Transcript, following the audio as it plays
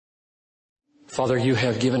Father, you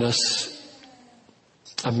have given us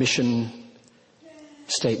a mission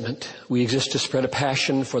statement. We exist to spread a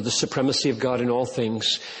passion for the supremacy of God in all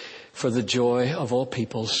things, for the joy of all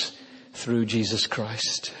peoples through Jesus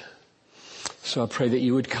Christ. So I pray that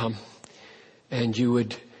you would come and you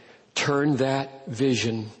would turn that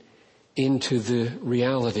vision into the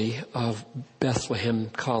reality of Bethlehem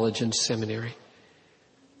College and Seminary.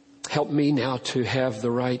 Help me now to have the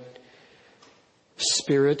right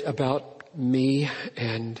spirit about me,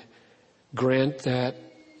 and grant that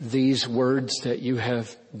these words that you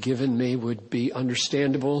have given me would be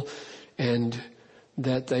understandable, and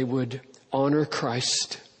that they would honor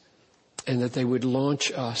Christ, and that they would launch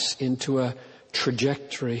us into a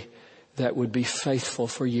trajectory that would be faithful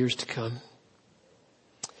for years to come.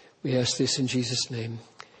 We ask this in Jesus' name.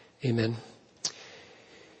 Amen.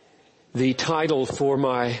 The title for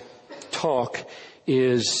my talk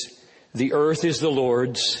is "The Earth is the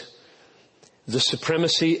Lord's, the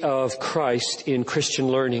Supremacy of Christ in Christian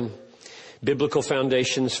Learning, Biblical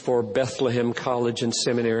Foundations for Bethlehem College and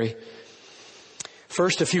Seminary."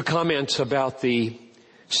 First, a few comments about the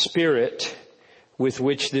spirit with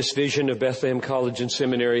which this vision of Bethlehem College and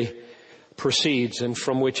Seminary proceeds and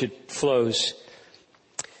from which it flows.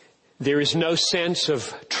 There is no sense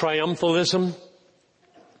of triumphalism.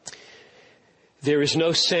 There is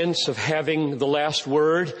no sense of having the last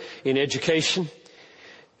word in education.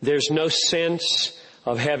 There's no sense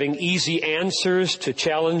of having easy answers to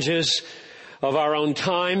challenges of our own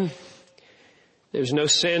time. There's no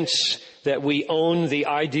sense that we own the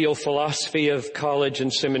ideal philosophy of college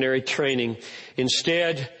and seminary training.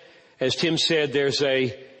 Instead, as Tim said, there's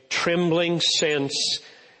a trembling sense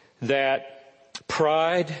that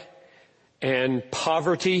pride and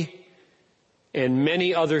poverty and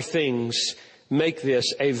many other things make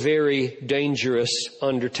this a very dangerous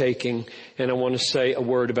undertaking. And I want to say a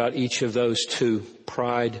word about each of those two,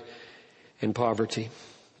 pride and poverty.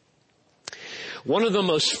 One of the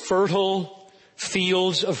most fertile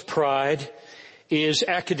fields of pride is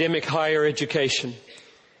academic higher education.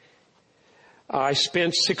 I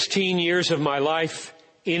spent 16 years of my life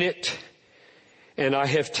in it, and I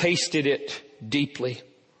have tasted it deeply.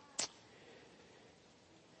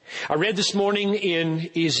 I read this morning in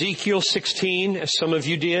Ezekiel 16, as some of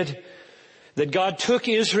you did, that God took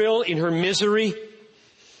Israel in her misery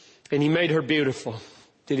and He made her beautiful.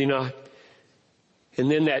 Did He not?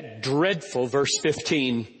 And then that dreadful verse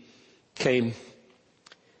 15 came.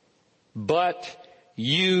 But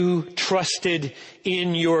you trusted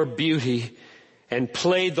in your beauty and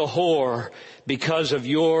played the whore because of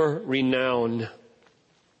your renown.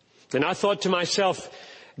 And I thought to myself,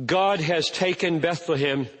 God has taken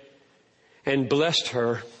Bethlehem and blessed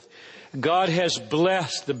her. God has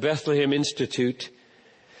blessed the Bethlehem Institute.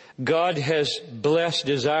 God has blessed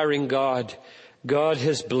Desiring God. God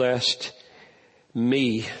has blessed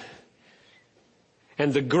me.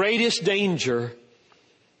 And the greatest danger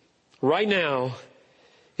right now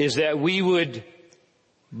is that we would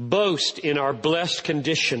boast in our blessed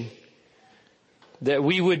condition, that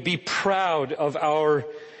we would be proud of our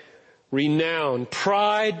renown.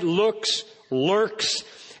 Pride lurks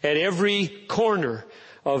at every corner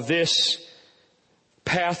of this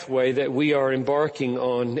pathway that we are embarking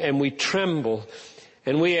on, and we tremble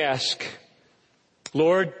and we ask,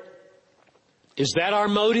 Lord, is that our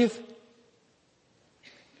motive?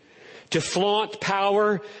 To flaunt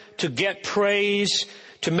power, to get praise,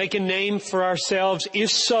 to make a name for ourselves? If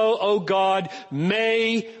so, oh God,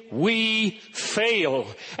 may we fail,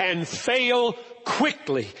 and fail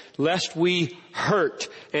quickly, lest we hurt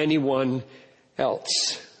anyone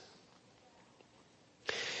else.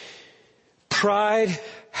 Pride,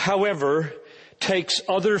 however, takes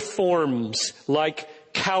other forms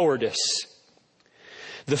like cowardice.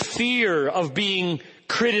 The fear of being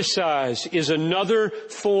criticized is another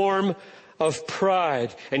form of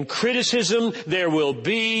pride. And criticism there will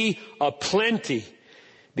be aplenty,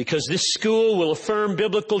 because this school will affirm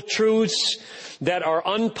biblical truths that are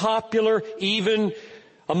unpopular even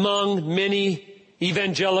among many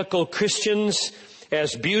evangelical Christians,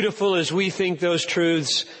 as beautiful as we think those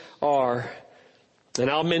truths are. And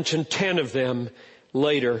I'll mention 10 of them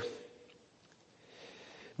later.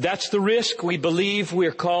 That's the risk we believe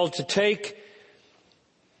we're called to take.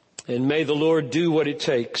 And may the Lord do what it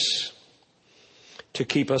takes to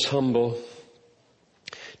keep us humble,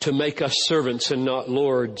 to make us servants and not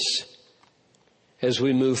lords, as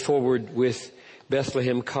we move forward with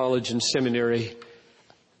Bethlehem College and Seminary.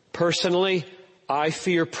 Personally, I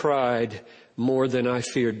fear pride more than I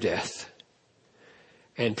fear death,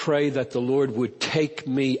 and pray that the Lord would take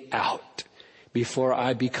me out before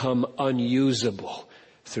I become unusable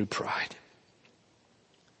through pride.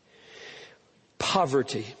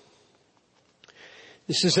 poverty.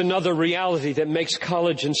 This is another reality that makes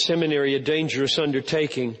college and seminary a dangerous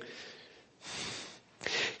undertaking.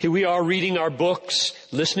 Here we are reading our books,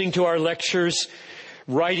 listening to our lectures,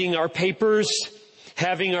 writing our papers,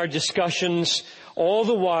 having our discussions, all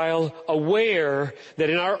the while aware that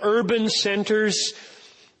in our urban centers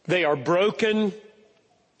they are broken.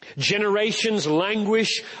 Generations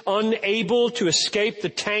languish, unable to escape the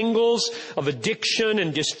tangles of addiction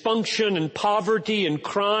and dysfunction and poverty and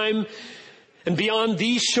crime. And beyond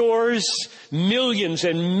these shores, millions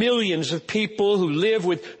and millions of people who live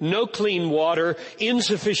with no clean water,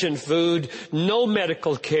 insufficient food, no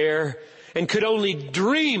medical care, and could only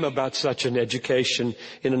dream about such an education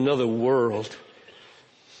in another world.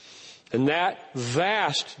 And that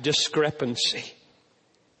vast discrepancy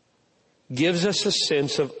gives us a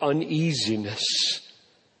sense of uneasiness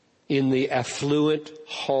in the affluent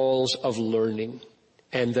halls of learning.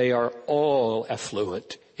 And they are all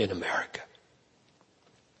affluent in America.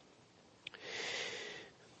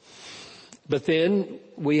 But then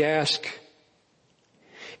we ask,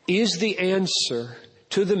 is the answer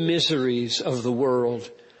to the miseries of the world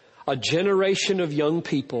a generation of young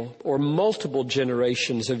people or multiple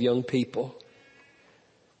generations of young people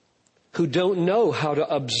who don't know how to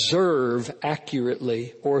observe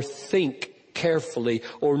accurately or think carefully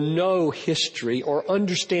or know history or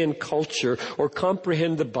understand culture or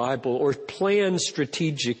comprehend the Bible or plan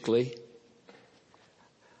strategically?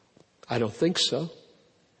 I don't think so.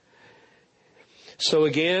 So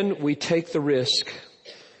again, we take the risk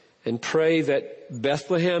and pray that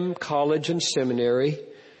Bethlehem College and Seminary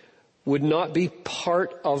would not be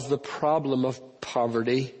part of the problem of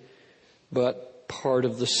poverty, but part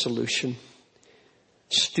of the solution.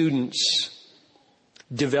 Students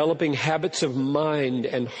developing habits of mind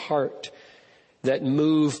and heart that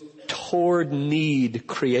move toward need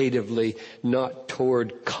creatively, not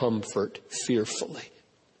toward comfort fearfully.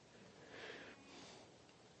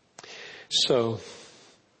 So,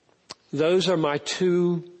 those are my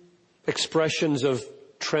two expressions of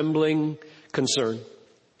trembling concern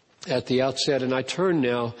at the outset, and I turn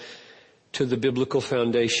now to the biblical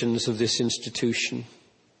foundations of this institution.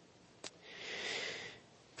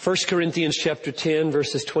 1 Corinthians chapter 10,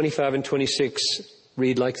 verses 25 and 26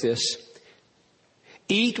 read like this.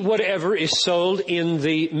 Eat whatever is sold in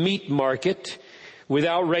the meat market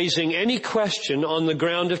without raising any question on the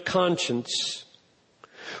ground of conscience.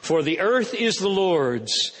 For the earth is the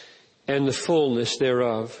Lord's and the fullness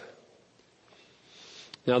thereof.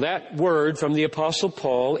 Now that word from the Apostle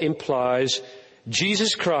Paul implies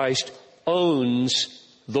Jesus Christ owns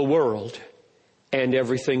the world and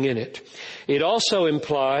everything in it. It also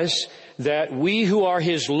implies that we who are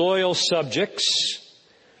His loyal subjects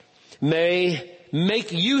may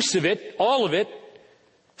make use of it, all of it,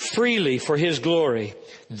 freely for His glory.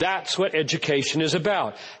 That's what education is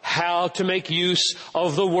about. How to make use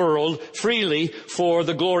of the world freely for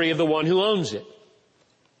the glory of the one who owns it.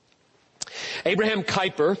 Abraham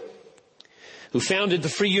Kuyper, who founded the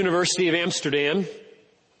Free University of Amsterdam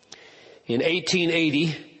in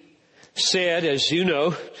 1880, said, as you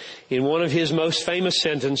know, in one of his most famous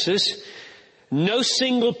sentences, no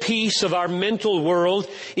single piece of our mental world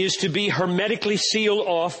is to be hermetically sealed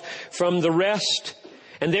off from the rest.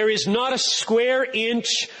 And there is not a square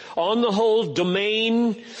inch on the whole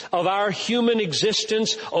domain of our human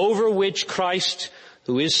existence over which Christ,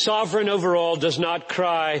 who is sovereign over all, does not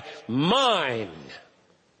cry, mine.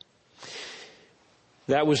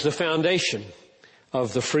 That was the foundation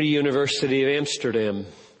of the Free University of Amsterdam.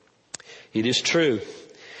 It is true.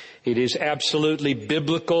 It is absolutely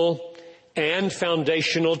biblical and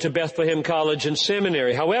foundational to Bethlehem College and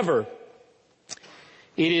Seminary. However,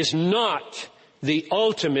 it is not the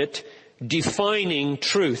ultimate defining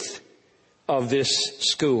truth of this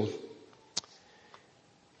school.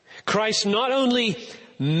 Christ not only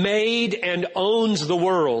made and owns the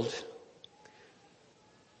world,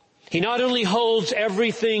 He not only holds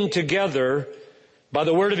everything together by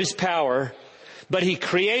the word of His power, but He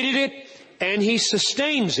created it and He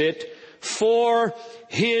sustains it for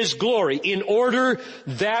His glory, in order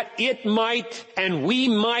that it might and we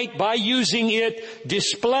might, by using it,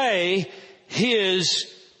 display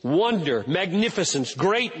His wonder, magnificence,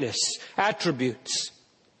 greatness, attributes.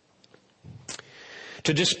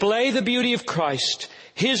 To display the beauty of Christ,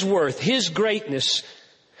 His worth, His greatness,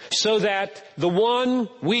 so that the one,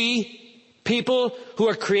 we, people who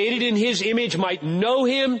are created in His image, might know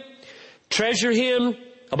Him, treasure Him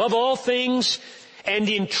above all things, and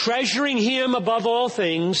in treasuring Him above all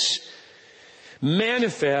things,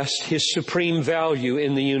 manifest His supreme value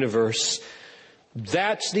in the universe.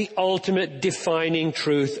 That's the ultimate defining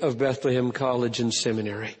truth of Bethlehem College and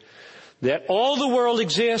Seminary. That all the world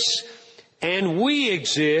exists and we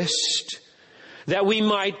exist, that we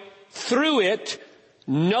might, through it,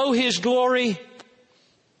 know His glory,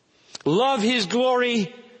 love His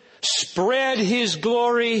glory, spread His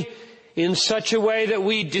glory in such a way that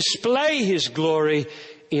we display His glory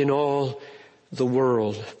in all the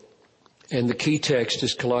world. And the key text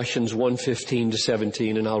is Colossians 1:15 to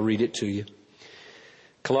 17, and I'll read it to you.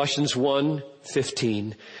 Colossians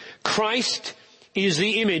 1:15. Christ is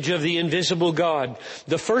the image of the invisible God,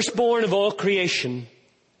 the firstborn of all creation.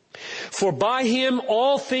 For by Him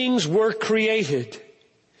all things were created,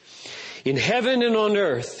 in heaven and on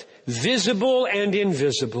earth, visible and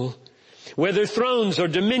invisible, whether thrones or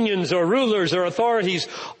dominions or rulers or authorities,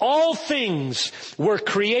 all things were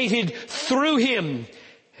created through Him.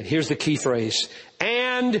 And here's the key phrase,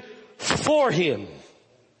 and for Him.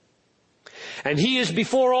 And He is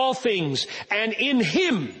before all things, and in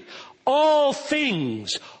Him all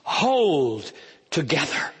things hold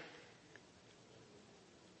together.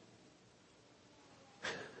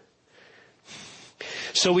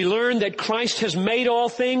 So we learn that Christ has made all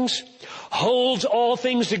things, holds all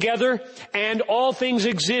things together, and all things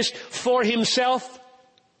exist for Himself.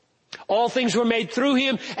 All things were made through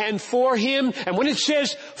Him and for Him. And when it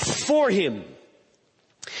says for Him,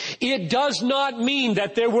 it does not mean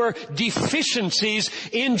that there were deficiencies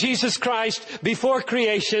in Jesus Christ before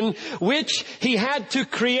creation, which He had to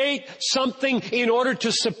create something in order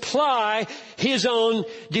to supply His own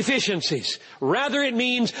deficiencies. Rather, it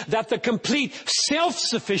means that the complete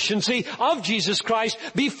self-sufficiency of Jesus Christ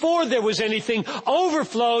before there was anything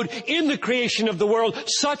overflowed in the creation of the world,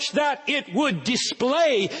 such that it would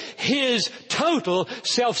display His total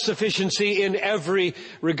self-sufficiency in every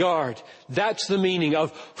regard. That's the meaning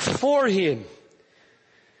of for Him.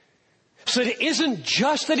 So it isn't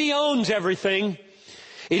just that He owns everything.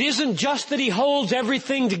 It isn't just that He holds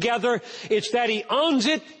everything together. It's that He owns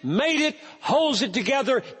it, made it, holds it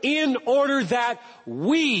together in order that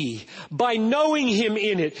we, by knowing Him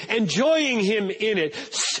in it, enjoying Him in it,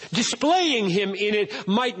 displaying Him in it,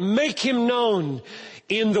 might make Him known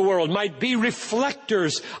in the world, might be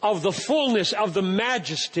reflectors of the fullness of the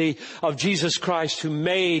majesty of Jesus Christ, who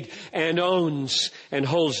made and owns and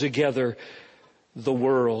holds together the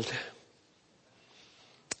world.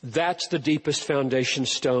 That's the deepest foundation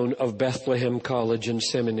stone of Bethlehem College and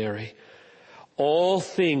Seminary. All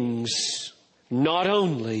things not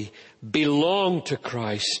only belong to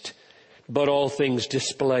Christ, but all things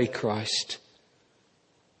display Christ.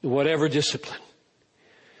 Whatever discipline.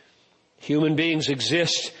 Human beings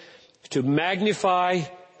exist to magnify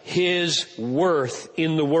His worth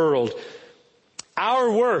in the world.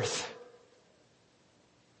 Our worth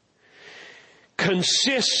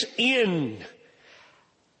consists in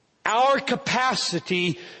our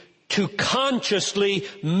capacity to consciously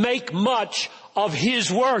make much of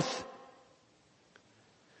His worth.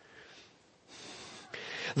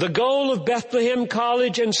 The goal of Bethlehem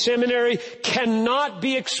College and Seminary cannot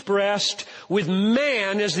be expressed with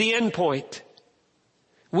man as the end point.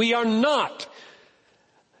 We are not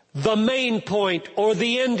the main point or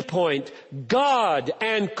the end point. God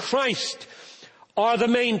and Christ are the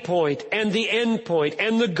main point and the end point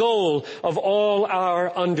and the goal of all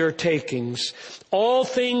our undertakings. All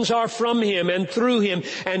things are from Him and through Him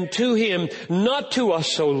and to Him, not to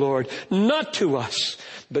us, O Lord, not to us,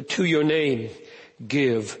 but to Your name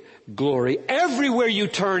give glory. Everywhere you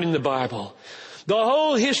turn in the Bible, the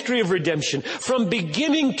whole history of redemption, from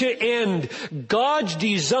beginning to end, God's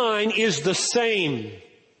design is the same.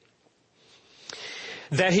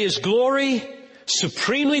 That His glory,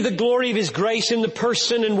 supremely the glory of His grace in the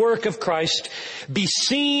person and work of Christ, be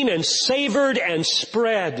seen and savored and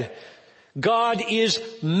spread. God is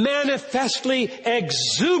manifestly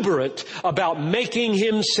exuberant about making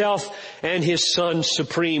Himself and His Son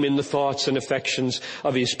supreme in the thoughts and affections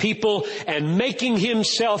of His people, and making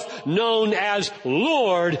Himself known as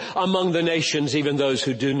Lord among the nations, even those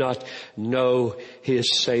who do not know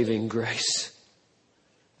His saving grace.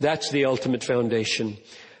 That's the ultimate foundation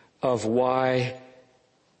of why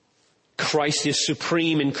Christ is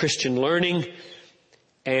supreme in Christian learning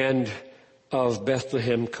and of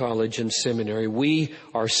Bethlehem College and Seminary. We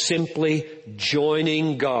are simply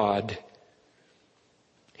joining God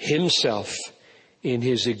Himself in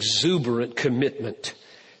His exuberant commitment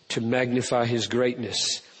to magnify His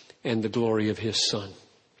greatness and the glory of His Son.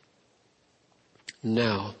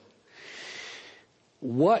 Now,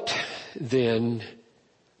 what then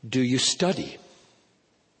do you study?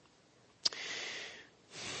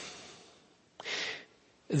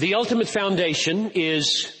 The ultimate foundation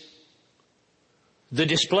is the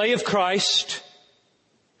display of Christ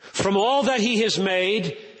from all that He has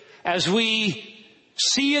made as we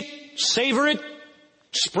see it, savor it,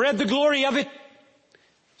 spread the glory of it.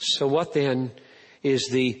 So what then is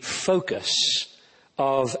the focus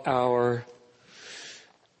of our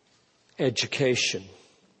education?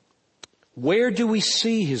 Where do we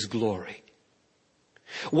see His glory?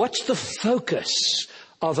 What's the focus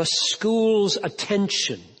of a school's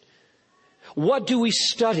attention? What do we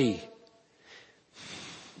study?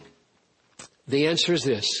 The answer is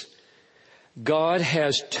this. God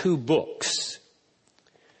has two books,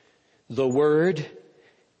 the Word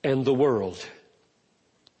and the world.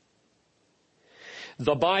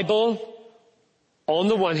 The Bible on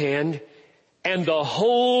the one hand, and the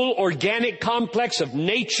whole organic complex of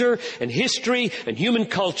nature and history and human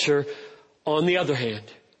culture on the other hand.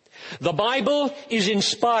 The Bible is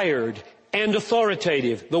inspired and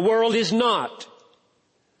authoritative. The world is not.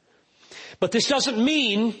 But this doesn't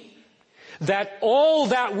mean that all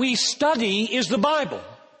that we study is the Bible.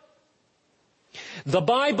 The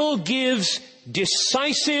Bible gives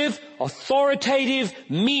decisive, authoritative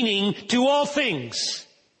meaning to all things.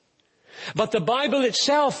 But the Bible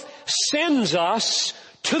itself sends us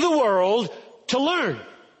to the world to learn.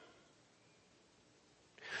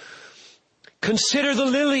 Consider the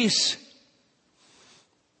lilies.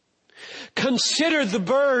 Consider the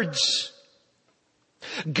birds.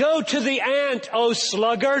 Go to the ant, O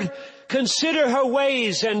sluggard. Consider her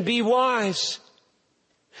ways and be wise.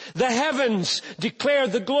 The heavens declare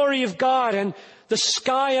the glory of God, and the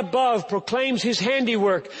sky above proclaims His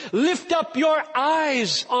handiwork. Lift up your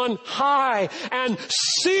eyes on high and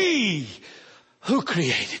see who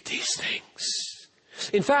created these things.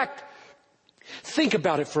 In fact, think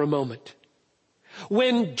about it for a moment.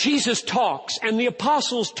 When Jesus talks and the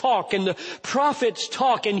apostles talk and the prophets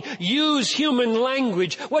talk and use human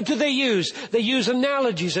language, what do they use? They use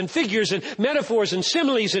analogies and figures and metaphors and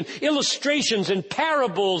similes and illustrations and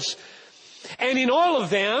parables. And in all of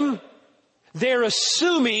them, they're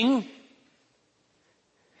assuming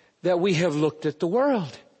that we have looked at the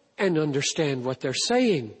world and understand what they're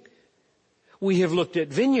saying. We have looked at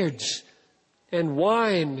vineyards and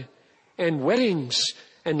wine and weddings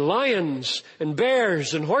and lions and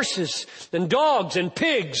bears and horses and dogs and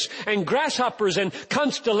pigs and grasshoppers and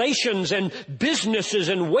constellations and businesses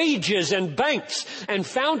and wages and banks and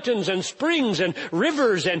fountains and springs and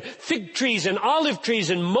rivers and fig trees and olive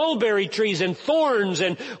trees and mulberry trees and thorns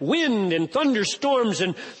and wind and thunderstorms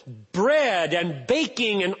and bread and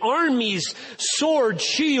baking and armies, swords,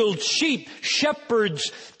 shields, sheep,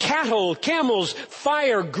 shepherds, cattle, camels,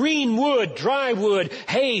 fire, green wood, dry wood,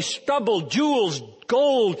 hay, stubble, jewels,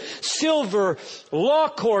 gold, silver, law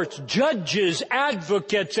courts, judges,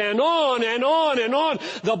 advocates, and on and on and on.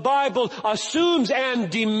 The Bible assumes and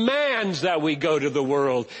demands that we go to the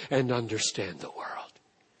world and understand the world.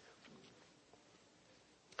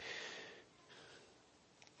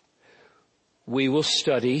 We will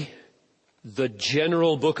study the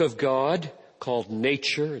general book of God called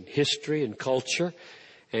nature and history and culture,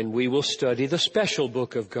 and we will study the special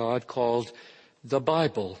book of God called the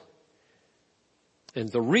Bible. And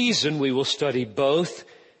the reason we will study both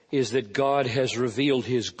is that God has revealed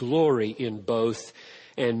His glory in both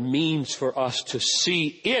and means for us to see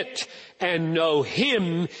it and know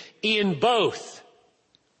Him in both.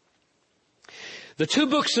 The two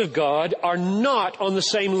books of God are not on the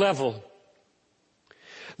same level.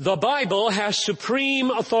 The Bible has supreme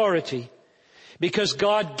authority because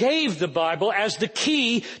God gave the Bible as the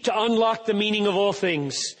key to unlock the meaning of all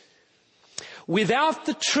things. Without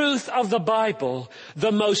the truth of the Bible,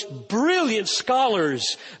 the most brilliant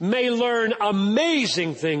scholars may learn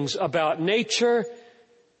amazing things about nature,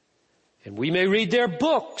 and we may read their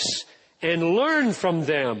books and learn from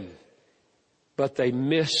them, but they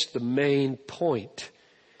miss the main point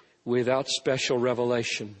without special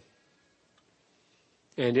revelation.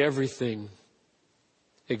 And everything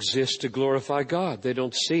exists to glorify God. They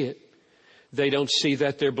don't see it. They don't see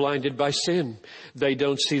that they're blinded by sin. They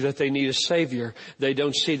don't see that they need a Savior. They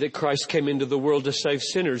don't see that Christ came into the world to save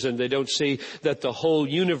sinners. And they don't see that the whole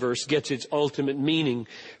universe gets its ultimate meaning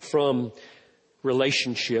from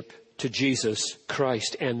relationship to Jesus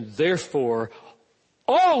Christ. And therefore,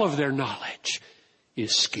 all of their knowledge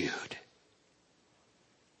is skewed.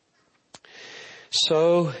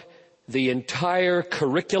 So, the entire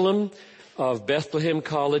curriculum of Bethlehem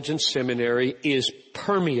College and Seminary is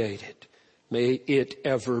permeated, may it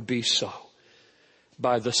ever be so,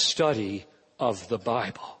 by the study of the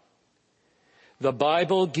Bible. The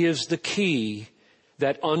Bible gives the key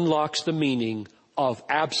that unlocks the meaning of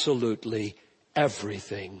absolutely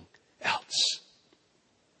everything else.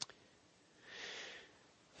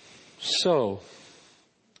 So,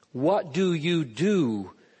 what do you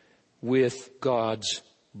do with God's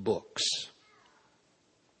books?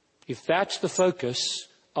 If that's the focus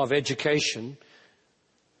of education,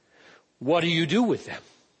 what do you do with them?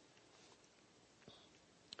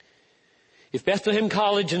 If Bethlehem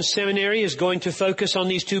College and Seminary is going to focus on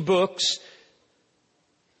these two books,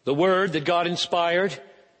 the Word that God inspired,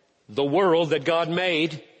 the world that God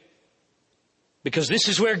made, because this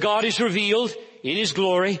is where God is revealed in His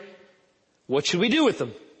glory, what should we do with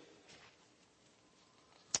them?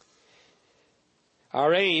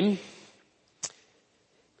 Our aim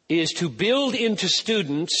is to build into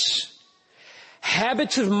students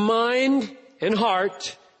habits of mind and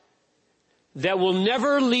heart that will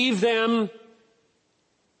never leave them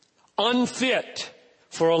unfit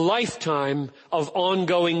for a lifetime of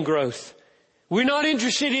ongoing growth. We're not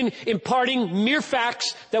interested in imparting mere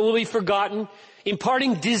facts that will be forgotten,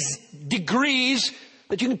 imparting degrees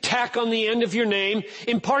that you can tack on the end of your name,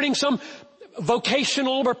 imparting some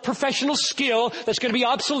vocational or professional skill that's going to be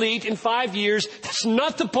obsolete in 5 years. That's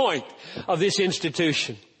not the point of this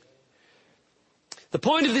institution. The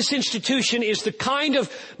point of this institution is the kind of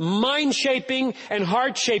mind-shaping and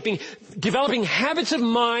heart-shaping, developing habits of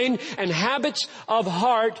mind and habits of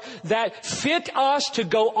heart that fit us to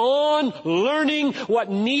go on learning what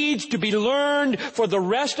needs to be learned for the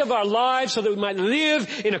rest of our lives so that we might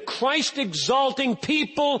live in a Christ-exalting,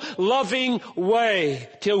 people-loving way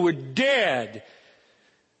till we're dead.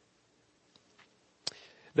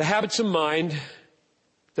 The habits of mind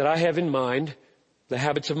that I have in mind, the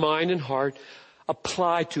habits of mind and heart,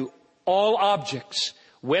 apply to all objects,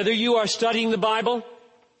 whether you are studying the Bible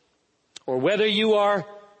or whether you are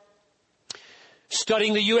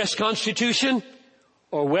studying the U.S. Constitution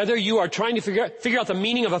or whether you are trying to figure out the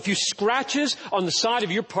meaning of a few scratches on the side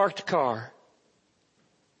of your parked car.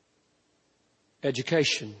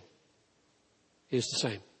 Education is the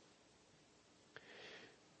same.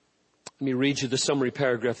 Let me read you the summary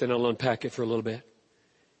paragraph, then I'll unpack it for a little bit.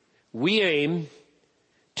 We aim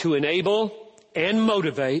to enable and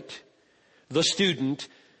motivate the student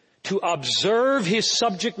to observe his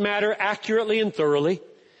subject matter accurately and thoroughly,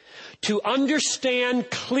 to understand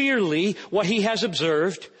clearly what he has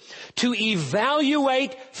observed, to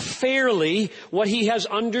evaluate fairly what he has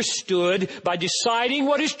understood by deciding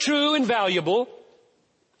what is true and valuable,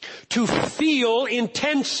 to feel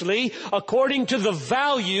intensely according to the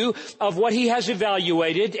value of what he has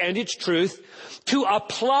evaluated and its truth, to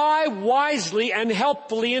apply wisely and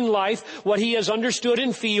helpfully in life what he has understood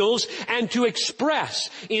and feels, and to express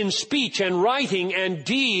in speech and writing and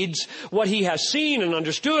deeds what he has seen and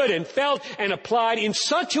understood and felt and applied in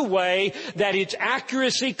such a way that its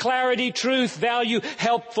accuracy, clarity, truth, value,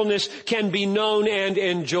 helpfulness can be known and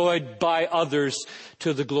enjoyed by others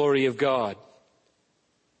to the glory of God.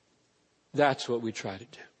 That's what we try to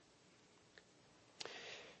do.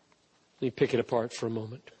 Let me pick it apart for a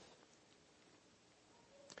moment.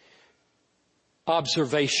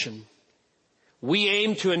 Observation. We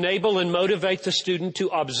aim to enable and motivate the student to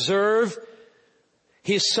observe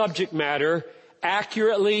his subject matter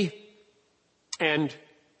accurately and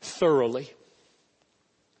thoroughly.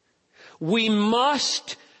 We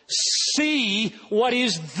must see what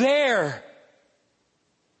is there.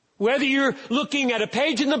 Whether you're looking at a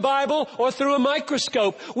page in the Bible or through a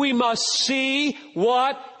microscope, we must see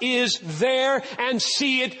what is there and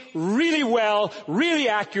see it really well, really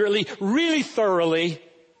accurately, really thoroughly.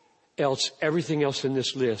 Else everything else in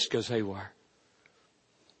this list goes haywire.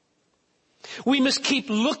 We must keep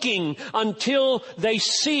looking until these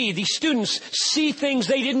students see things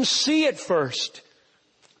they didn't see at first.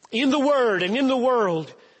 In the Word and in the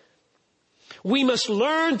world. We must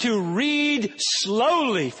learn to read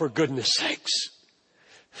slowly, for goodness sakes.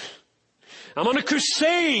 I'm on a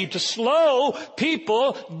crusade to slow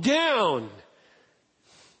people down.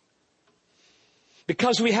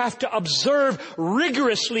 Because we have to observe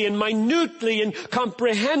rigorously and minutely and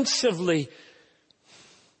comprehensively.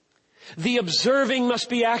 The observing must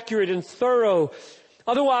be accurate and thorough.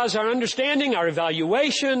 Otherwise, our understanding, our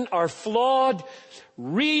evaluation are flawed.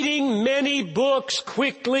 Reading many books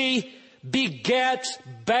quickly begets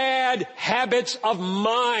bad habits of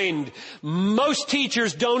mind. Most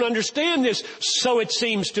teachers don't understand this, so it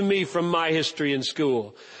seems to me from my history in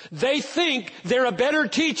school. They think they're a better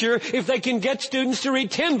teacher if they can get students to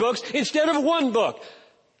read 10 books instead of 1 book.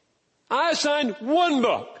 I assigned 1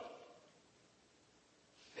 book.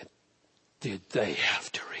 Did they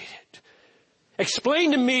have to read it?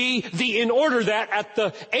 Explain to me the in order that at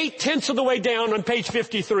the 8/10 of the way down on page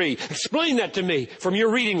 53. Explain that to me from your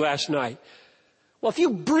reading last night. Well, if you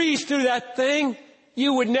breeze through that thing,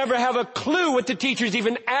 You would never have a clue what the teacher's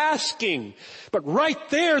even asking. But right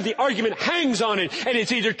there, the argument hangs on it, and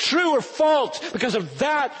it's either true or false because of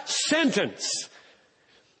that sentence.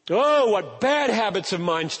 Oh, what bad habits of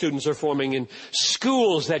mind students are forming in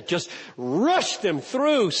schools that just rush them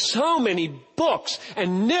through so many books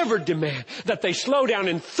and never demand that they slow down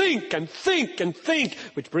and think and think and think.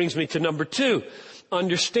 Which brings me to number 2,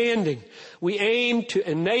 understanding. We aim to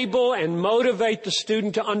enable and motivate the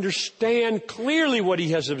student to understand clearly what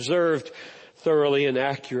he has observed thoroughly and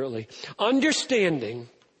accurately. Understanding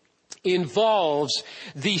involves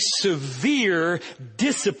the severe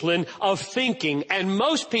discipline of thinking, and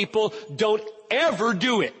most people don't ever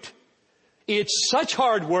do it. It's such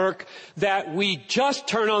hard work that we just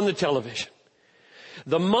turn on the television.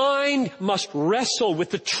 The mind must wrestle with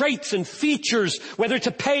the traits and features, whether it's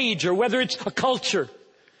a page or whether it's a culture.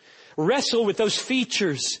 Wrestle with those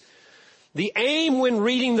features. The aim when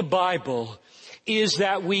reading the Bible is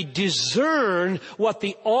that we discern what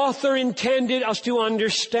the author intended us to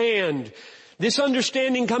understand. This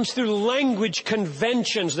understanding comes through language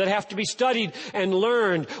conventions that have to be studied and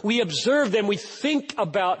learned. We observe them, we think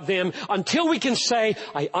about them until we can say,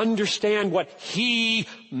 I understand what he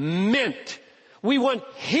meant. We want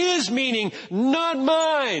his meaning, not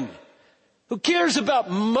mine. Who cares about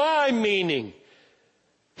my meaning?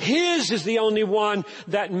 His is the only one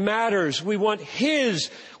that matters. We want his.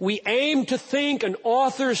 We aim to think an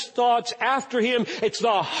author's thoughts after him. It's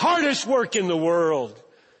the hardest work in the world.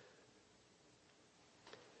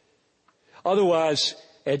 Otherwise,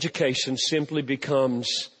 education simply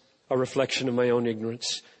becomes a reflection of my own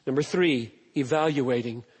ignorance. Number 3,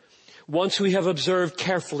 evaluating. Once we have observed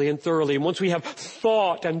carefully and thoroughly, and once we have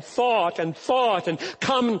thought and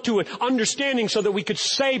come to an understanding so that we could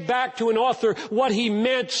say back to an author what he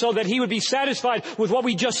meant so that he would be satisfied with what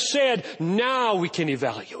we just said, now we can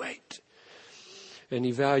evaluate. And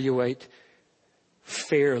evaluate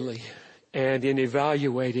fairly. And in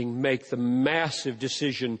evaluating, make the massive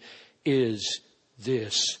decision, is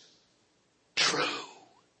this true?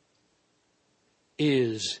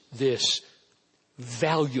 Is this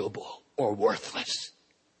valuable or worthless?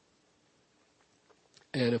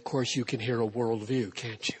 And of course you can hear a worldview,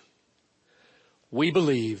 can't you? We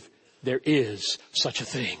believe there is such a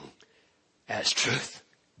thing as truth.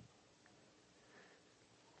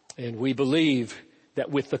 And we believe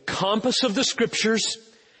that with the compass of the Scriptures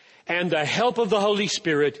and the help of the Holy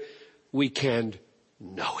Spirit, we can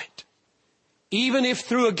know it. Even if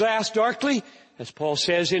through a glass darkly, as Paul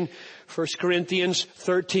says in 1 Corinthians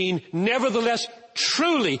 13, nevertheless,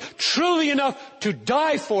 truly enough to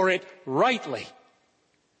die for it rightly.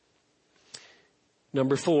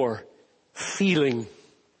 Number 4, feeling.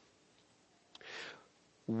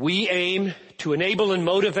 We aim to enable and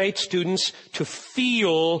motivate students to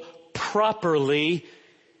feel properly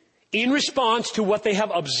in response to what they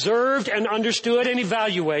have observed and understood and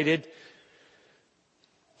evaluated.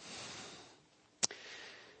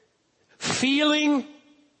 Feeling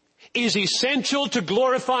is essential to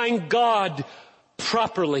glorifying God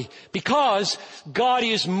properly, because God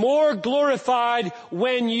is more glorified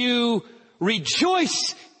when you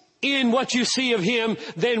rejoice in what you see of him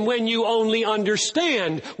than when you only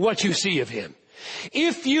understand what you see of him.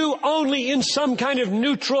 If you only in some kind of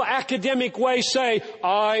neutral academic way say,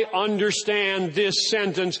 I understand this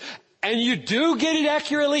sentence, and you do get it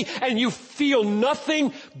accurately and you feel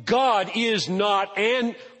nothing, God is not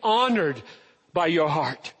honored by your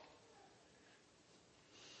heart.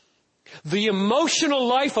 The emotional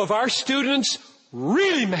life of our students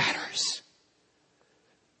really matters.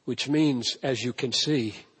 Which means, as you can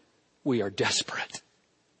see, we are desperate.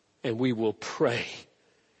 And we will pray.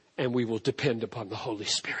 And we will depend upon the Holy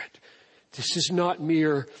Spirit. This is not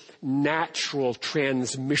mere natural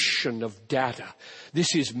transmission of data.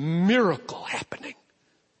 This is miracle happening.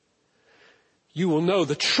 You will know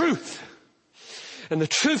the truth. And the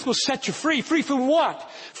truth will set you free. Free from what?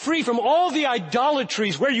 Free from all the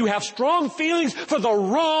idolatries where you have strong feelings for the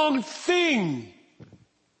wrong thing.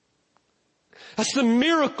 That's the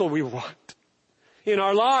miracle we want in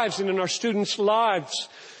our lives and in our students' lives.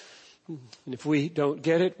 And if we don't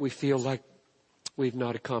get it, we feel like we've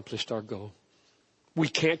not accomplished our goal. We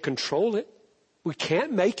can't control it. We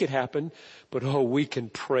can't make it happen. But we can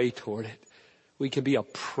pray toward it. We can be a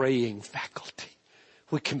praying faculty.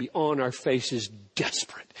 We can be on our faces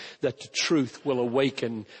desperate that the truth will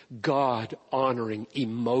awaken God-honoring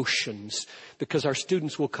emotions, because our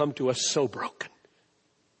students will come to us so broken.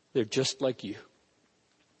 They're just like you.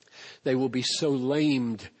 They will be so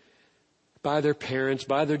lamed by their parents,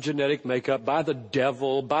 by their genetic makeup, by the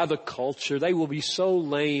devil, by the culture. They will be so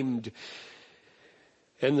lamed.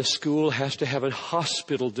 And the school has to have a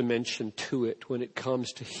hospital dimension to it when it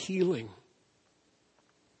comes to healing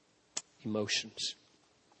emotions.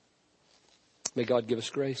 May God give us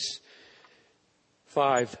grace.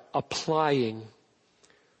 5, applying.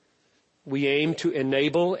 We aim to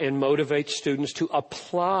enable and motivate students to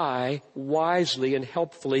apply wisely and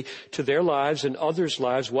helpfully to their lives and others'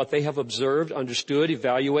 lives what they have observed, understood,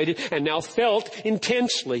 evaluated, and now felt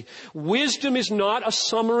intensely. Wisdom is not a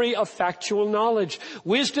summary of factual knowledge.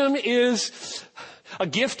 Wisdom is a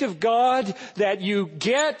gift of God that you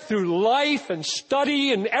get through life and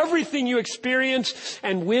study and everything you experience.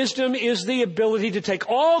 And wisdom is the ability to take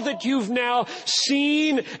all that you've now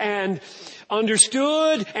seen and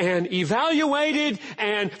understood and evaluated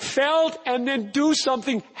and felt and then do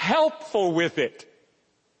something helpful with it.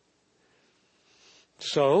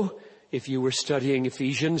 So, if you were studying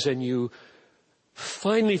Ephesians and you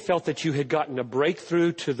finally felt that you had gotten a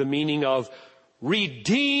breakthrough to the meaning of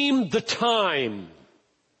redeem the time,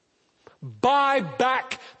 buy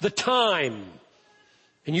back the time,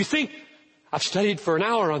 and you think, I've studied for an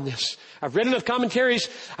hour on this, I've read enough commentaries,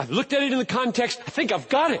 I've looked at it in the context, I think I've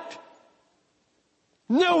got it.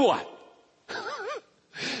 Now what?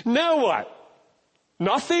 Now what?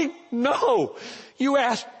 Nothing? No. You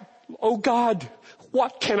ask, oh God,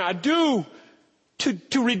 what can I do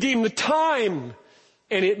to redeem the time?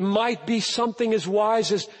 And it might be something as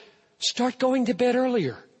wise as start going to bed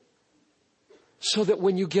earlier, so that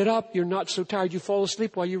when you get up, you're not so tired you fall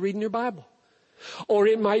asleep while you're reading your Bible. Or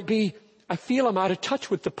it might be, I feel I'm out of touch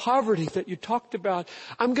with the poverty that you talked about.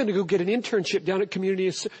 I'm going to go get an internship down at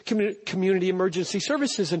Community Emergency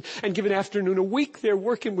Services and give an afternoon a week there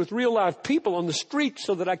working with real live people on the street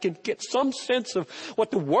so that I can get some sense of what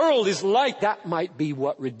the world is like. That might be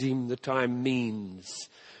what redeem the time means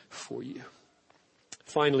for you.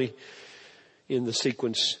 Finally, in the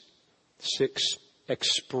sequence 6,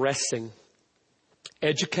 expressing.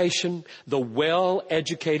 Education, the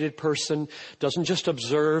well-educated person doesn't just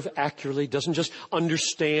observe accurately, doesn't just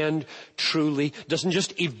understand truly, doesn't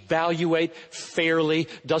just evaluate fairly,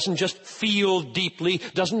 doesn't just feel deeply,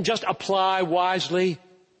 doesn't just apply wisely.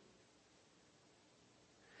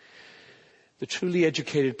 The truly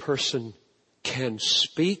educated person can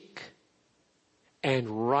speak and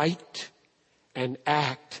write and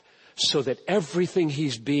act so that everything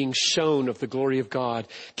he's being shown of the glory of God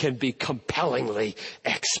can be compellingly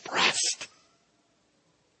expressed.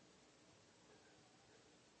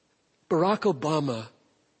 Barack Obama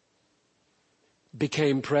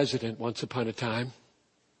became president once upon a time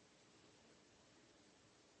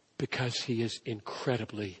because he is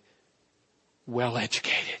incredibly well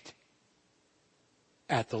educated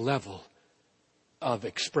at the level of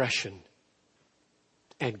expression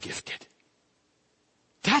and gifted.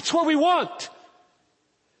 That's what we want.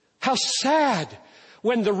 How sad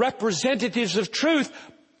when the representatives of truth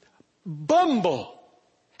bumble.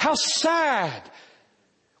 How sad.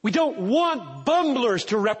 We don't want bumblers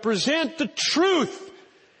to represent the truth.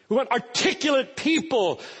 We want articulate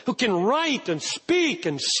people who can write and speak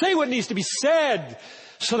and say what needs to be said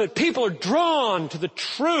so that people are drawn to the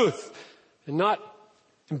truth and not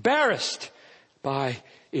embarrassed by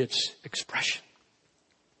its expression.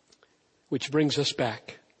 Which brings us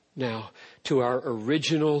back now to our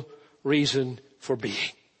original reason for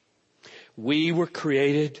being. We were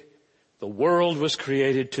created, the world was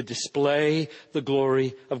created to display the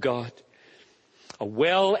glory of God. A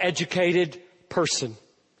well-educated person.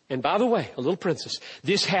 And by the way, a little parenthesis,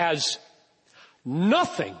 this has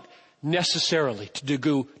nothing necessarily to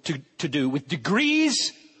do with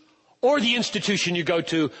degrees or the institution you go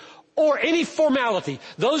to or any formality.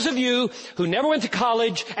 Those of you who never went to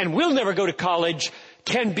college and will never go to college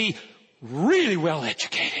can be really well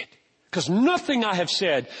educated. Because nothing I have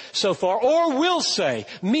said so far or will say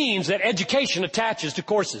means that education attaches to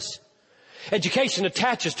courses. Education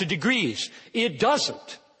attaches to degrees. It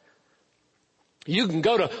doesn't. You can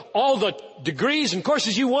go to all the degrees and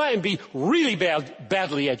courses you want and be really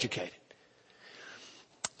badly educated.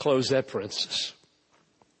 Close that parenthesis.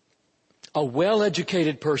 A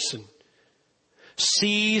well-educated person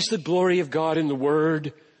sees the glory of God in the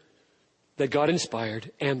Word that God inspired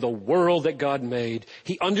and the world that God made.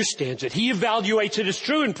 He understands it. He evaluates it as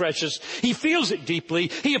true and precious. He feels it deeply.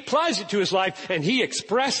 He applies it to his life and he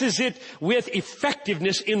expresses it with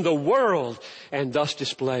effectiveness in the world and thus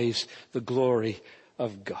displays the glory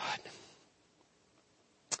of God.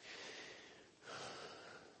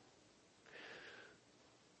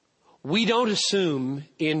 We don't assume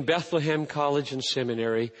in Bethlehem College and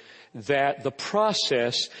Seminary that the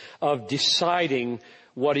process of deciding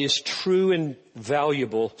what is true and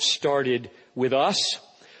valuable started with us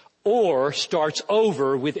or starts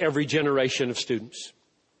over with every generation of students.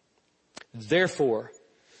 Therefore,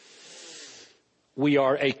 we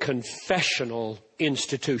are a confessional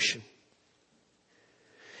institution.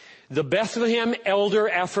 The Bethlehem Elder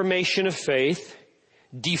Affirmation of Faith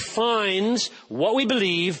defines what we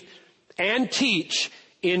believe and teach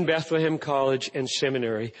in Bethlehem College and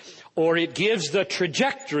Seminary, or it gives the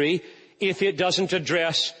trajectory if it doesn't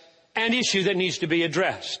address an issue that needs to be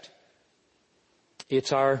addressed.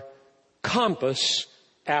 It's our compass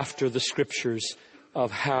after the Scriptures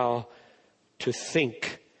of how to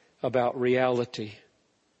think about reality.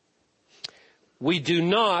 We do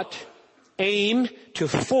not aim to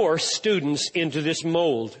force students into this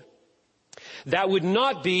mold. That would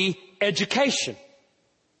not be education.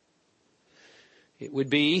 It would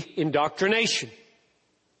be indoctrination.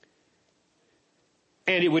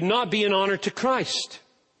 And it would not be an honor to Christ.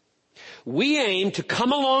 We aim to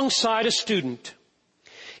come alongside a student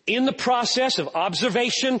in the process of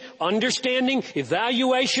observation, understanding,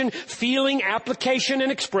 evaluation, feeling, application,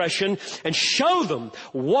 and expression, and show them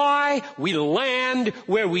why we land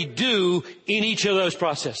where we do in each of those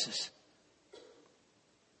processes.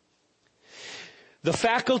 The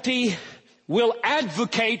faculty will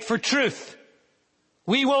advocate for truth.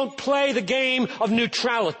 We won't play the game of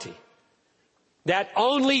neutrality that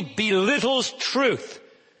only belittles truth.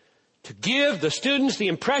 To give the students the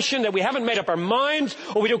impression that we haven't made up our minds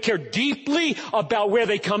or we don't care deeply about where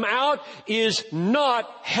they come out is not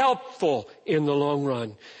helpful in the long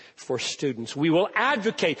run for students. We will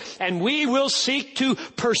advocate and we will seek to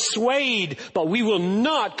persuade, but we will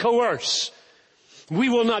not coerce. We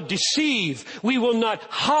will not deceive. We will not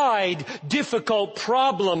hide difficult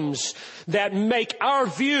problems that make our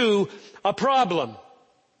view a problem.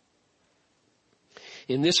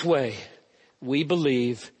 In this way, we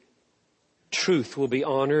believe truth will be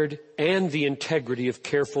honored and the integrity of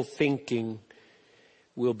careful thinking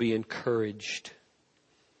will be encouraged.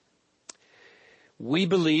 We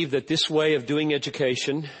believe that this way of doing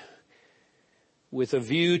education, with a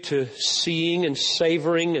view to seeing and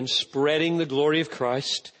savoring and spreading the glory of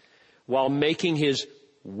Christ, while making His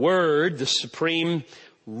Word the supreme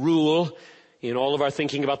rule in all of our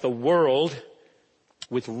thinking about the world,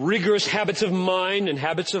 with rigorous habits of mind and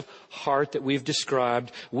habits of heart that we've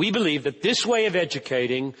described, we believe that this way of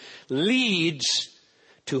educating leads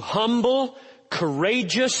to humble,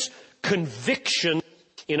 courageous conviction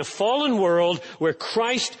in a fallen world where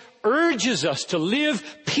Christ urges us to live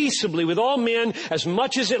peaceably with all men as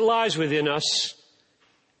much as it lies within us,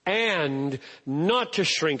 and not to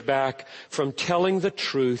shrink back from telling the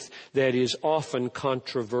truth that is often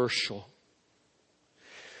controversial.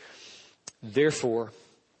 Therefore,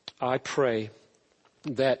 I pray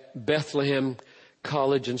that Bethlehem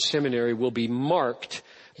College and Seminary will be marked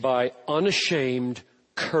by unashamed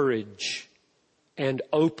courage and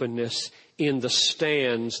openness in the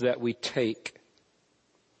stands that we take.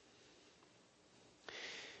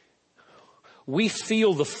 We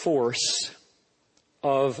feel the force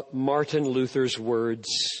of Martin Luther's words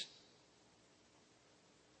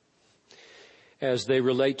as they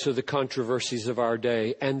relate to the controversies of our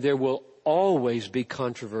day, and there will always be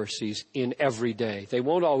controversies in every day. They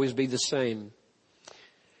won't always be the same.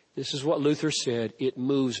 This is what Luther said. It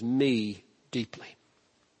moves me deeply.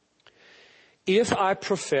 If I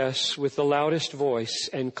profess with the loudest voice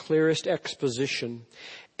and clearest exposition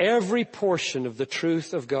every portion of the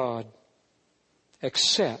truth of God,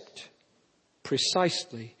 except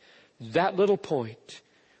precisely that little point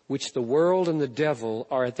which the world and the devil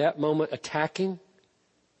are at that moment attacking,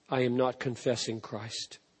 I am not confessing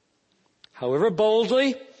Christ. However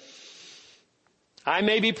boldly I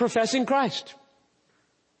may be professing Christ.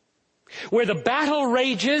 Where the battle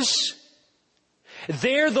rages,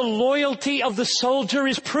 there the loyalty of the soldier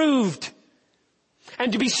is proved.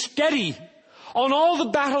 And to be steady on all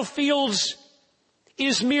the battlefields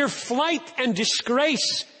is mere flight and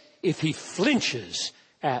disgrace if he flinches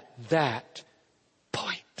at that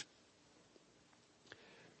point.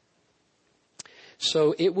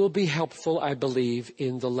 So it will be helpful, I believe,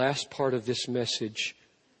 in the last part of this message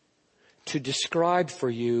to describe for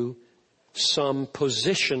you some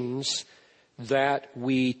positions that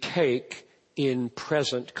we take in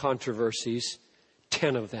present controversies,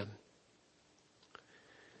 10 of them.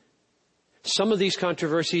 Some of these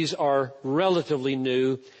controversies are relatively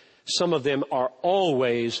new. Some of them are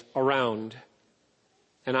always around.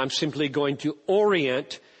 And I'm simply going to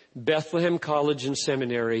orient Bethlehem College and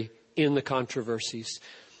Seminary in the controversies.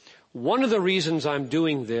 One of the reasons I'm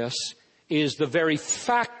doing this is the very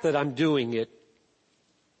fact that I'm doing it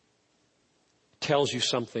tells you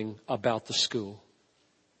something about the school.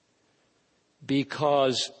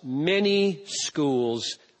 because many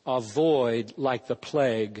schools avoid like the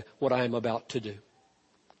plague what I am about to do.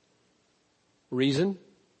 Reason?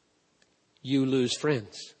 You lose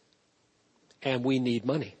friends. And we need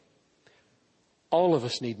money. All of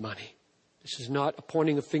us need money. This is not a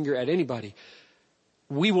pointing a finger at anybody.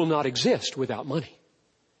 We will not exist without money.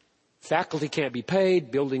 Faculty can't be paid,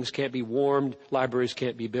 buildings can't be warmed, libraries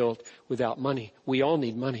can't be built without money. We all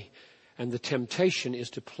need money. And the temptation is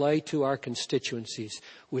to play to our constituencies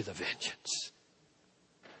with a vengeance.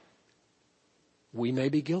 We may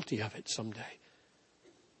be guilty of it someday.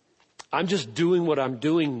 I'm just doing what I'm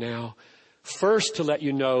doing now, first to let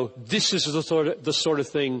you know this is the sort of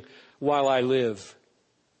thing while I live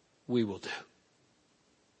we will do.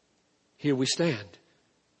 Here we stand.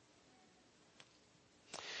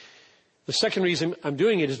 The second reason I'm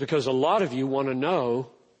doing it is because a lot of you want to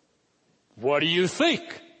know, what do you think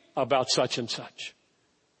about such and such?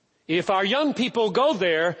 If our young people go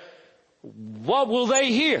there, what will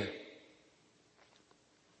they hear?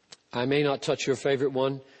 I may not touch your favorite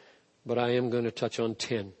one, but I am going to touch on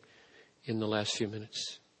 10 in the last few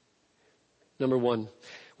minutes. Number one,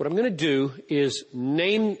 what I'm going to do is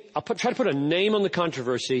try to put a name on the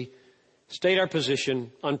controversy, state our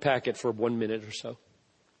position, unpack it for 1 minute or so.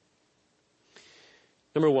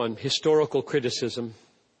 Number one, historical criticism.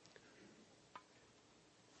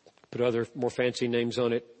 Put other more fancy names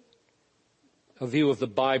on it. A view of the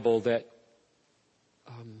Bible that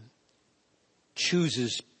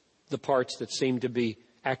chooses the parts that seem to be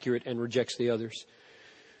accurate and rejects the others.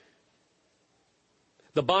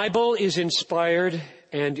 The Bible is inspired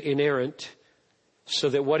and inerrant so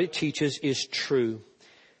that what it teaches is true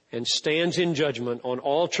and stands in judgment on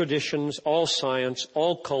all traditions, all science,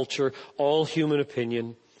 all culture, all human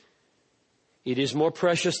opinion. It is more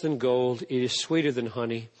precious than gold. It is sweeter than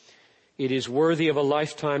honey. It is worthy of a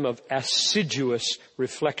lifetime of assiduous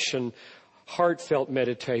reflection, heartfelt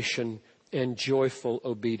meditation, and joyful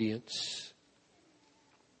obedience.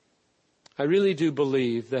 I really do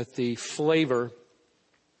believe that the flavor,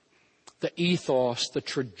 the ethos, the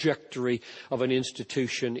trajectory of an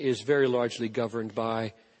institution is very largely governed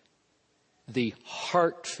by the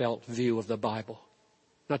heartfelt view of the Bible,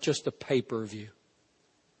 not just the paper view,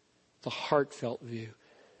 the heartfelt view.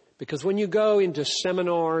 Because when you go into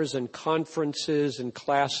seminars and conferences and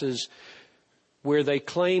classes where they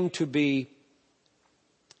claim to be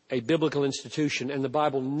a biblical institution and the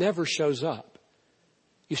Bible never shows up,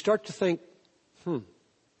 you start to think, And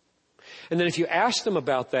then if you ask them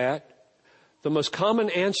about that, the most common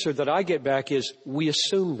answer that I get back is, we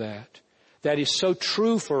assume that. That is so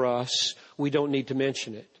true for us, we don't need to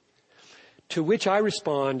mention it. To which I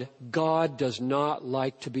respond, God does not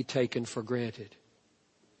like to be taken for granted.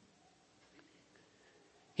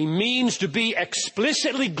 He means to be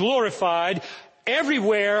explicitly glorified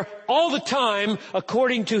everywhere, all the time,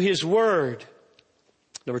 according to His Word.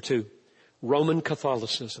 Number two, Roman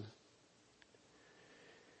Catholicism.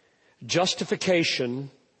 Justification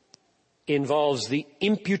involves the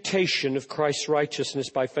imputation of Christ's righteousness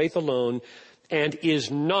by faith alone and is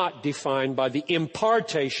not defined by the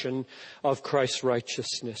impartation of Christ's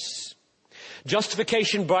righteousness.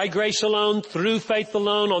 Justification by grace alone, through faith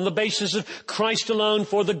alone, on the basis of Christ alone,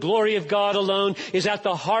 for the glory of God alone, is at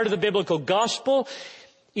the heart of the biblical gospel.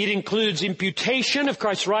 It includes imputation of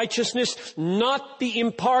Christ's righteousness, not the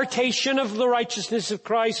impartation of the righteousness of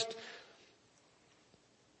Christ.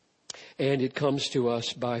 And it comes to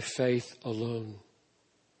us by faith alone,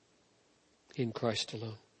 in Christ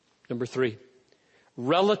alone. Number three,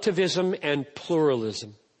 relativism and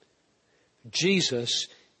pluralism. Jesus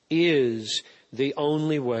is the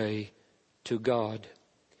only way to God.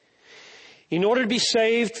 In order to be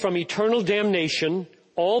saved from eternal damnation,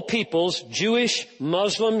 all peoples, Jewish,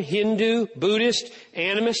 Muslim, Hindu, Buddhist,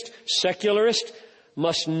 animist, secularist,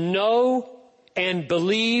 must know and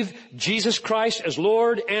believe Jesus Christ as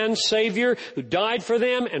Lord and Savior, who died for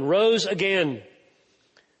them and rose again.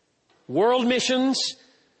 World missions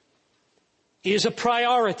is a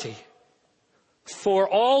priority for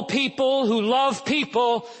all people who love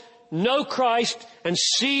people, know Christ, and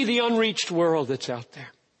see the unreached world that's out there.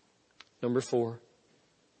 Number four,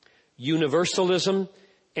 universalism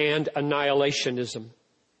and annihilationism.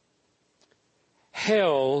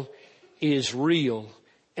 Hell is real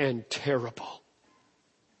and terrible.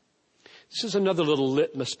 This is another little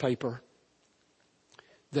litmus paper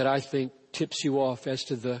that I think tips you off as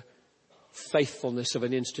to the faithfulness of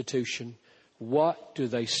an institution. What do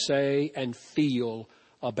they say and feel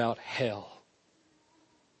about hell?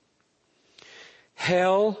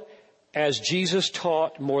 Hell, as Jesus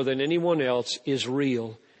taught more than anyone else, is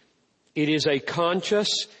real. It is a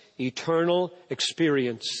conscious, eternal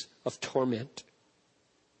experience of torment.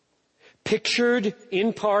 Pictured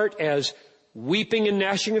in part as weeping and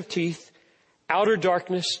gnashing of teeth, outer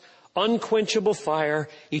darkness, unquenchable fire,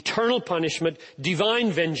 eternal punishment,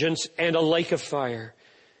 divine vengeance, and a lake of fire.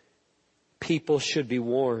 People should be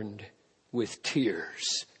warned with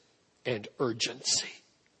tears and urgency.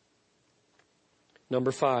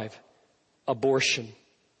 Number 5, abortion.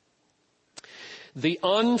 The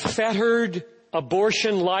unfettered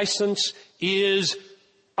abortion license is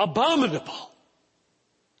abominable.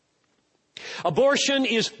 Abortion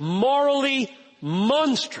is morally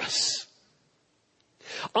monstrous.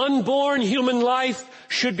 Unborn human life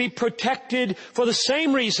should be protected for the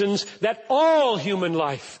same reasons that all human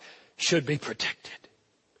life should be protected.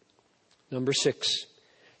 Number 6,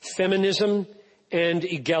 feminism and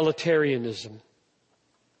egalitarianism.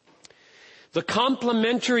 The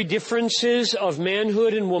complementary differences of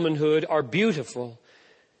manhood and womanhood are beautiful,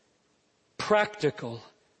 practical,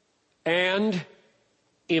 and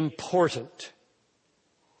important.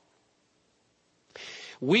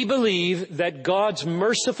 We believe that God's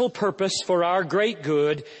merciful purpose for our great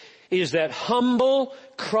good is that humble,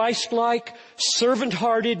 Christ-like,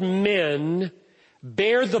 servant-hearted men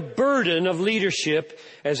bear the burden of leadership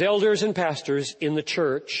as elders and pastors in the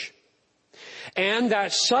church, and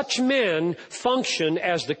that such men function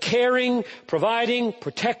as the caring, providing,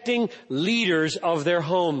 protecting leaders of their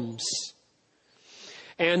homes,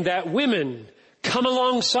 and that women come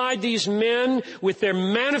alongside these men with their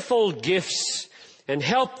manifold gifts and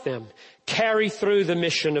help them carry through the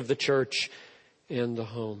mission of the church and the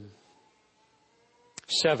home.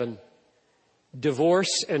 7,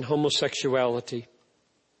 divorce and homosexuality.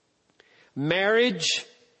 Marriage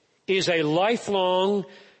is a lifelong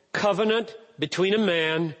covenant between a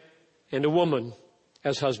man and a woman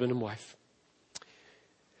as husband and wife.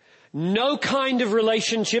 No kind of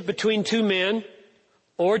relationship between two men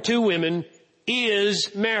or two women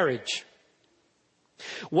is marriage.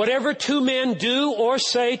 Whatever two men do or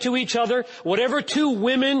say to each other, whatever two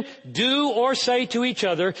women do or say to each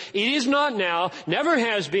other, it is not now, never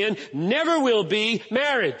has been, never will be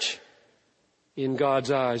marriage in God's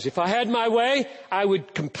eyes. If I had my way, I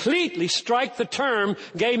would completely strike the term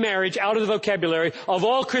gay marriage out of the vocabulary of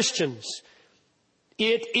all Christians.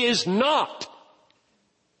 It is not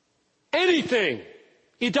anything.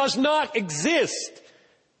 It does not exist.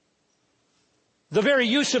 The very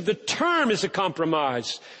use of the term is a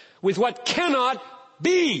compromise with what cannot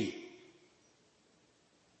be.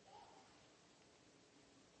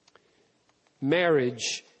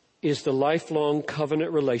 Marriage is the lifelong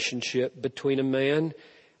covenant relationship between a man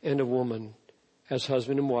and a woman as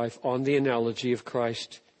husband and wife on the analogy of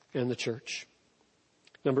Christ and the church.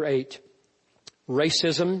 Number 8,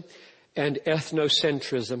 racism and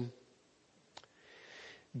ethnocentrism.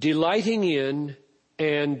 Delighting in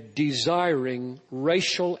and desiring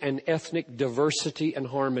racial and ethnic diversity and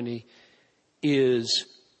harmony is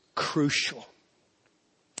crucial.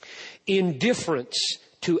 Indifference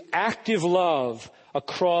to active love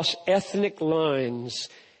across ethnic lines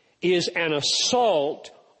is an assault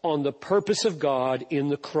on the purpose of God in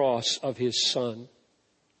the cross of His Son.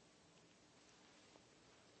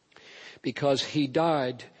 Because He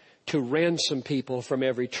died to ransom people from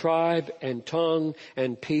every tribe and tongue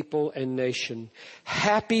and people and nation.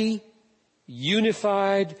 Happy,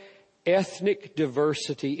 unified, ethnic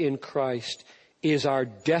diversity in Christ is our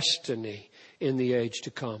destiny in the age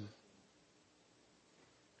to come,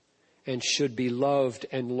 and should be loved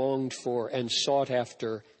and longed for and sought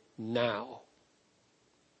after now.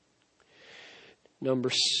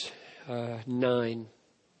 Number 9,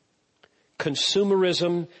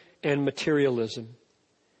 consumerism and materialism.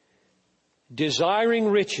 Desiring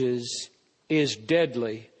riches is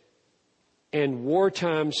deadly, and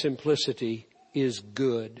wartime simplicity is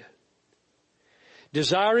good.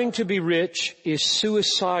 Desiring to be rich is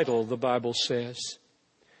suicidal, the Bible says.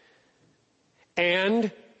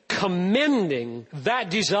 And commending that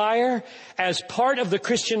desire as part of the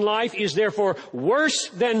Christian life is therefore worse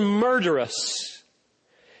than murderous,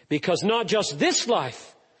 because not just this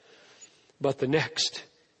life, but the next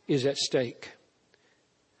is at stake.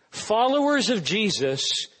 Followers of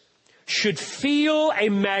Jesus should feel a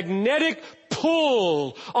magnetic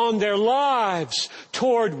pull on their lives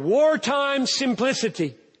toward wartime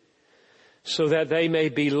simplicity, so that they may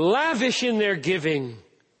be lavish in their giving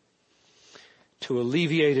to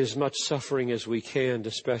alleviate as much suffering as we can,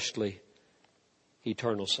 especially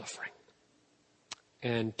eternal suffering.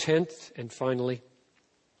 And 10th and finally,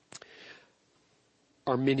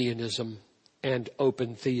 Arminianism and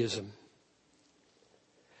open theism.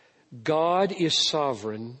 God is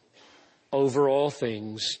sovereign over all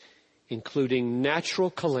things, including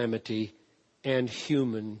natural calamity and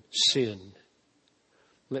human sin.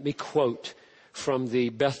 Let me quote from the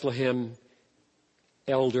Bethlehem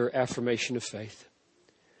Elder Affirmation of Faith.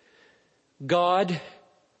 God,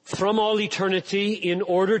 from all eternity, in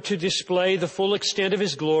order to display the full extent of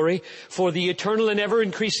His glory for the eternal and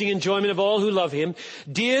ever-increasing enjoyment of all who love Him,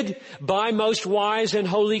 did, by most wise and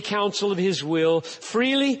holy counsel of His will,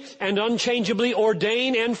 freely and unchangeably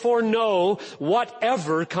ordain and foreknow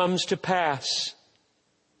whatever comes to pass.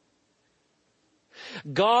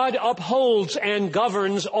 God upholds and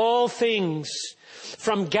governs all things,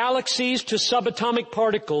 from galaxies to subatomic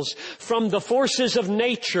particles, from the forces of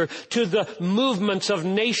nature to the movements of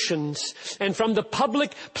nations, and from the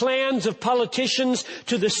public plans of politicians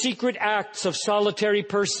to the secret acts of solitary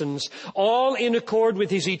persons, all in accord with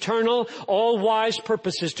His eternal, all-wise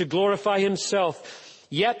purposes to glorify Himself,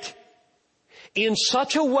 yet in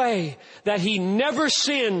such a way that He never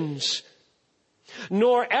sins,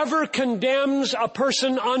 nor ever condemns a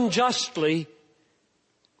person unjustly,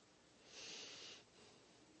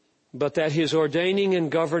 but that His ordaining and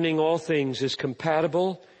governing all things is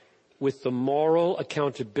compatible with the moral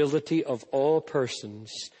accountability of all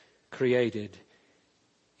persons created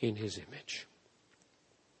in His image.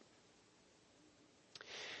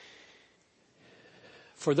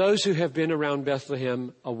 For those who have been around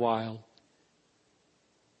Bethlehem a while,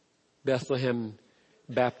 Bethlehem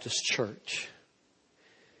Baptist Church,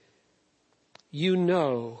 you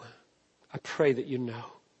know, I pray that you know,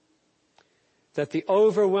 that the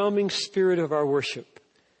overwhelming spirit of our worship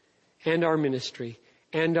and our ministry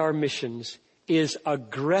and our missions is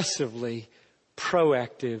aggressively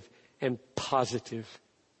proactive and positive.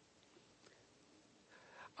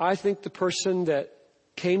 I think the person that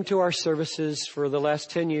came to our services for the last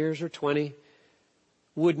 10 years or 20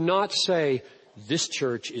 would not say, this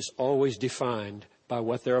church is always defined by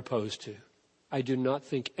what they're opposed to. I do not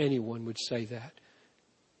think anyone would say that.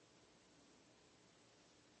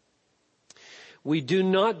 We do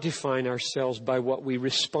not define ourselves by what we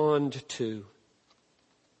respond to.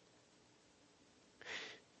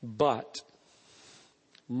 But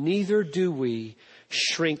neither do we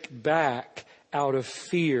shrink back out of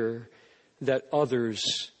fear that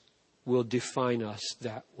others will define us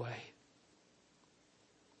that way.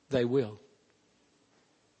 They will.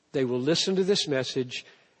 They will listen to this message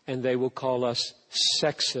and they will call us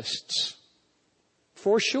sexists.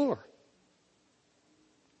 For sure.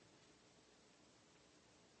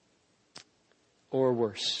 Or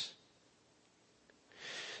worse.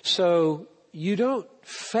 So you don't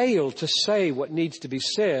fail to say what needs to be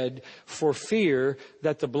said for fear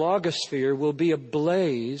that the blogosphere will be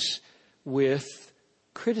ablaze with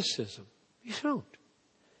criticism. You don't.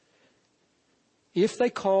 If they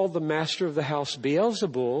call the master of the house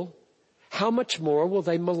Beelzebul, how much more will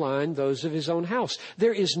they malign those of his own house?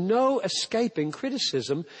 There is no escaping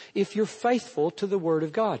criticism if you're faithful to the Word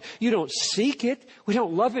of God. You don't seek it. We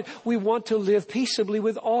don't love it. We want to live peaceably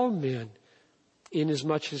with all men,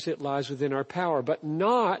 inasmuch as it lies within our power, but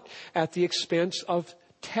not at the expense of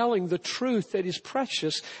telling the truth that is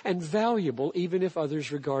precious and valuable, even if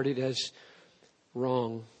others regard it as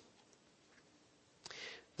wrong.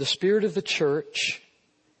 The spirit of the church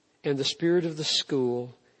and the spirit of the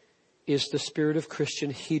school is the spirit of Christian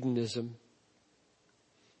hedonism.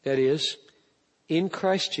 That is, in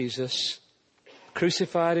Christ Jesus,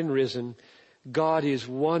 crucified and risen, God is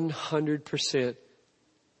 100%,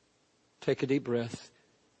 take a deep breath,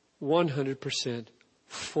 100%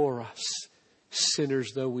 for us,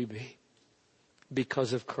 sinners though we be,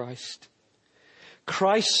 because of Christ.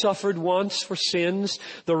 Christ suffered once for sins,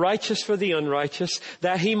 the righteous for the unrighteous,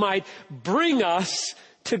 that He might bring us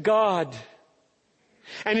to God.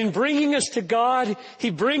 And in bringing us to God, He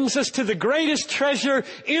brings us to the greatest treasure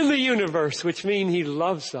in the universe, which means He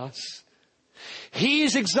loves us. He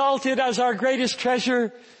is exalted as our greatest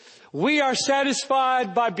treasure. We are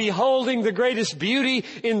satisfied by beholding the greatest beauty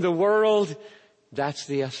in the world. That's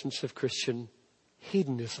the essence of Christian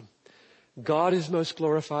hedonism. God is most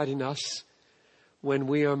glorified in us when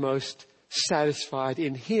we are most satisfied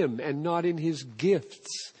in Him and not in His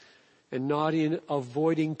gifts and not in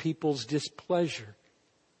avoiding people's displeasure.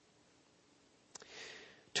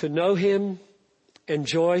 To know Him,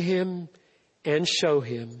 enjoy Him, and show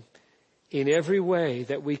Him in every way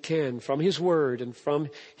that we can from His Word and from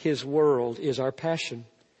His world is our passion.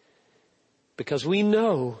 Because we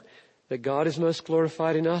know that God is most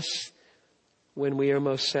glorified in us when we are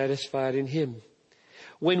most satisfied in Him.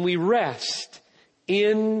 When we rest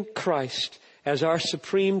in Christ as our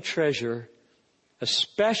supreme treasure,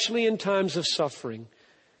 especially in times of suffering,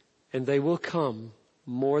 and they will come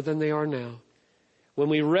more than they are now. when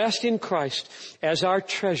we rest in Christ as our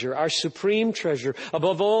treasure, our supreme treasure,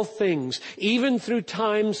 above all things, even through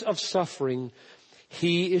times of suffering,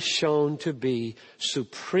 He is shown to be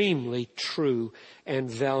supremely true and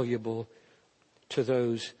valuable to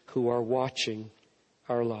those who are watching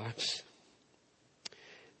our lives.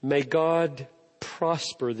 May God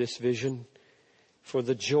prosper this vision for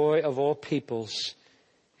the joy of all peoples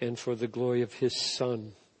and for the glory of His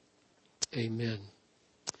Son. Amen.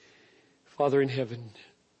 Father in heaven,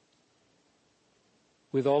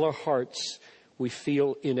 with all our hearts we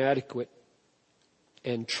feel inadequate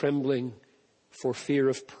and trembling for fear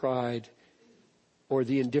of pride or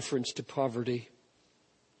the indifference to poverty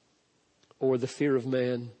or the fear of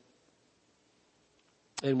man.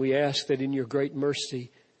 And we ask that in your great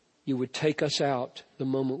mercy you would take us out the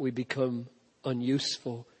moment we become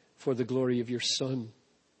unuseful for the glory of your Son.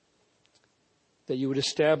 That you would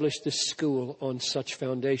establish this school on such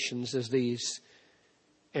foundations as these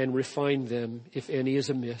and refine them if any is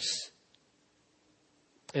amiss.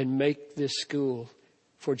 And make this school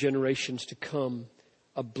for generations to come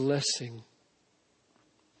a blessing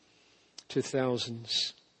to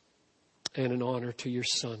thousands and an honor to your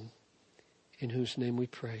Son, in whose name we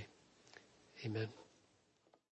pray. Amen.